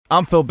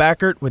I'm Phil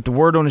Backert with the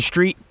Word on the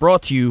Street,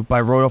 brought to you by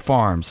Royal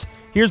Farms.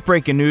 Here's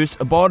breaking news.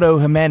 Ubaldo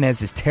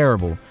Jimenez is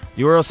terrible.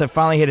 The Orioles have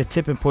finally hit a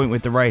tipping point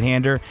with the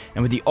right-hander,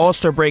 and with the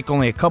All-Star break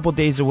only a couple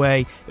days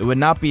away, it would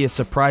not be a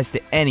surprise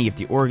to any if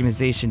the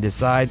organization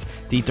decides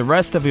to eat the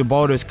rest of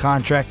Ubaldo's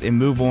contract and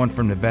move on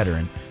from the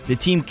veteran. The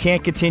team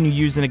can't continue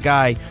using a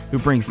guy who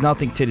brings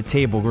nothing to the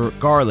table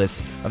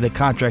regardless of the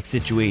contract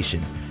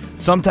situation.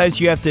 Sometimes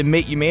you have to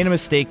admit you made a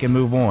mistake and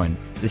move on.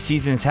 The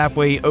season is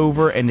halfway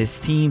over, and this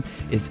team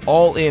is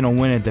all in on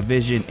winning a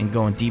division and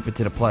going deep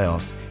into the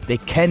playoffs. They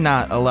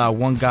cannot allow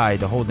one guy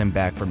to hold them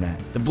back from that.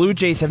 The Blue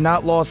Jays have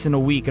not lost in a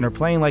week and are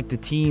playing like the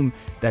team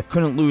that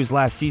couldn't lose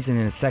last season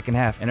in the second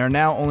half and are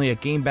now only a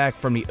game back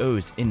from the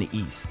O's in the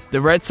East.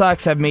 The Red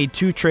Sox have made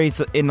 2 trades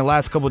in the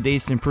last couple of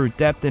days to improve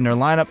depth in their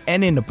lineup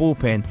and in the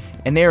bullpen,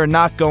 and they are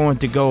not going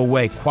to go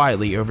away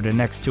quietly over the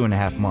next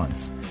 2.5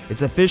 months.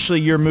 It's officially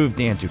your move,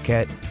 Dan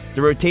Duquette.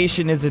 The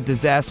rotation is a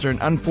disaster, and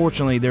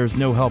unfortunately there is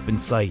no help in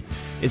sight.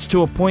 It's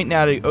to a point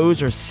now the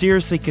O's are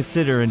seriously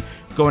considering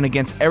going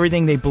against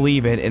everything they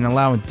believe in and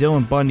allowing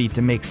Dylan Bundy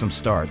to make some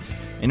starts.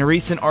 In a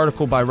recent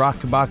article by Rock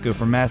Kabako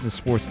from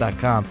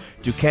MassivSports.com,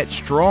 Duquette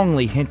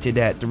strongly hinted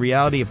that the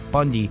reality of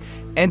Bundy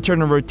entering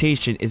the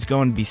rotation is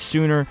going to be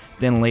sooner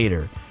than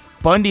later.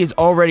 Bundy is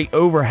already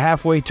over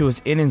halfway to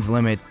his innings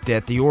limit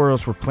that the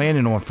Orioles were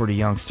planning on for the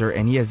youngster,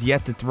 and he has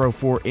yet to throw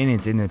 4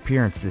 innings in an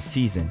appearance this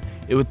season.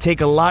 It would take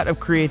a lot of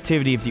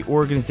creativity if the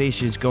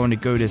organization is going to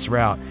go this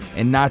route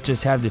and not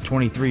just have the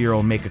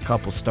 23-year-old make a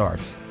couple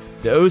starts.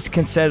 The O's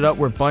can set it up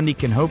where Bundy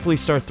can hopefully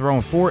start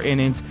throwing 4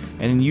 innings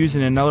and then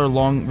using another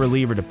long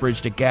reliever to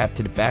bridge the gap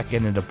to the back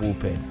end of the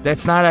bullpen.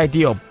 That's not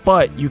ideal,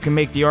 but you can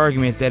make the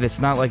argument that it's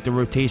not like the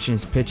rotation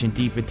is pitching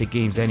deep into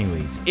games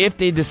anyways. If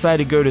they decide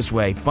to go this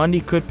way, Bundy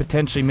could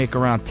potentially make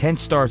around 10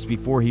 starts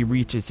before he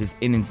reaches his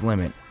innings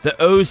limit.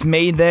 The O's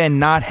may then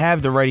not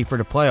have the ready for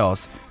the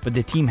playoffs, but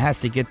the team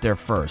has to get there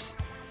first.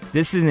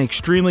 This is an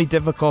extremely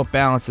difficult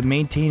balance of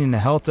maintaining the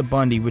health of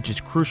Bundy, which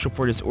is crucial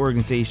for this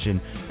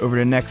organization over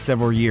the next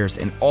several years,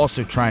 and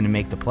also trying to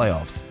make the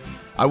playoffs.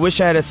 I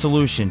wish I had a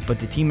solution, but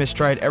the team has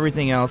tried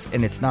everything else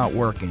and it's not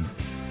working.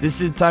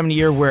 This is the time of the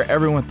year where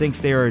everyone thinks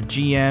they are a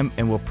GM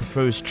and will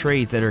propose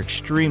trades that are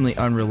extremely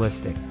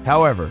unrealistic.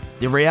 However,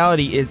 the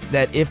reality is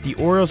that if the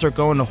Orioles are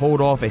going to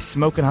hold off a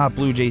smoking hot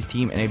Blue Jays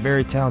team and a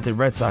very talented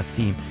Red Sox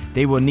team,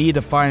 they will need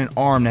to find an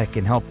arm that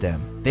can help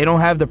them. They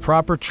don't have the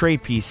proper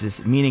trade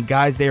pieces, meaning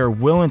guys they are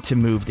willing to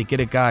move to get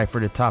a guy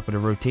for the top of the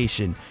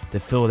rotation to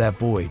fill that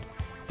void.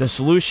 The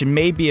solution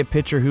may be a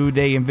pitcher who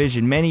they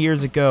envisioned many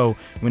years ago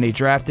when they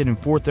drafted him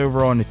 4th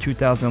overall in the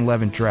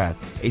 2011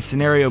 draft, a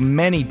scenario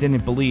many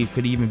didn't believe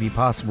could even be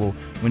possible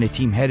when the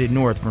team headed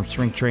north from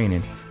spring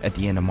training at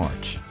the end of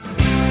March.